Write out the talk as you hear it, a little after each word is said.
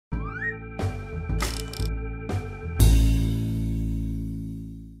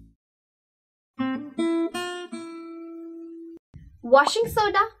Washing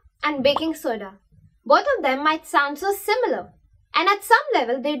soda and baking soda. Both of them might sound so similar, and at some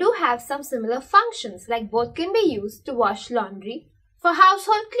level they do have some similar functions, like both can be used to wash laundry, for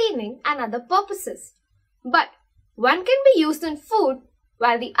household cleaning and other purposes. But one can be used in food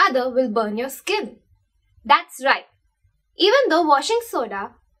while the other will burn your skin. That's right. Even though washing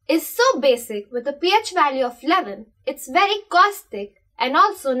soda is so basic with a pH value of 11, it's very caustic and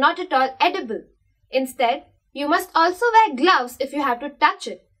also not at all edible. Instead, you must also wear gloves if you have to touch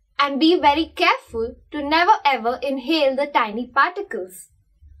it, and be very careful to never ever inhale the tiny particles.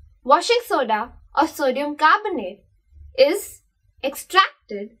 Washing soda or sodium carbonate is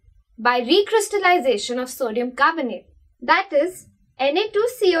extracted by recrystallization of sodium carbonate. That is,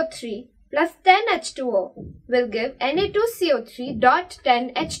 Na2CO3 plus 10H2O will give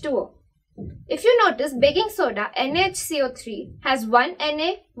Na2CO3.10H2O. If you notice, baking soda NaHCO3 has 1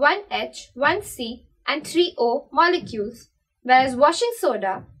 Na, 1 H, 1 C and 3 O molecules, whereas washing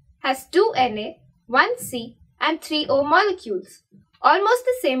soda has 2 Na, 1 C and 3 O molecules. Almost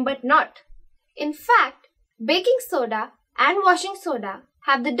the same but not. In fact, baking soda and washing soda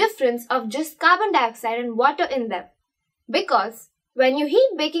have the difference of just carbon dioxide and water in them. Because when you heat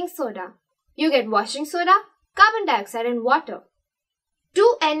baking soda, you get washing soda, carbon dioxide and water.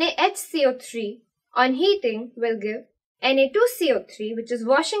 2 NaHCO3 on heating will give Na2CO3, which is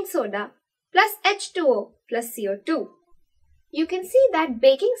washing soda, plus H2O plus CO2. You can see that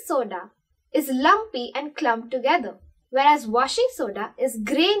baking soda is lumpy and clumped together, whereas washing soda is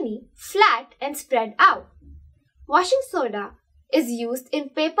grainy, flat and spread out. Washing soda is used in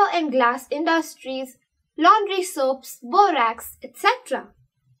paper and glass industries, laundry soaps, borax, etc.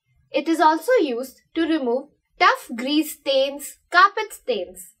 It is also used to remove tough grease stains, carpet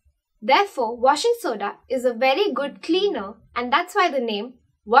stains. Therefore, washing soda is a very good cleaner, and that's why the name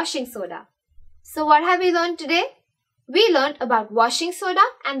washing soda. So what have we learned today? We learned about washing soda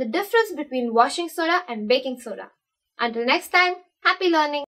and the difference between washing soda and baking soda. Until next time, happy learning!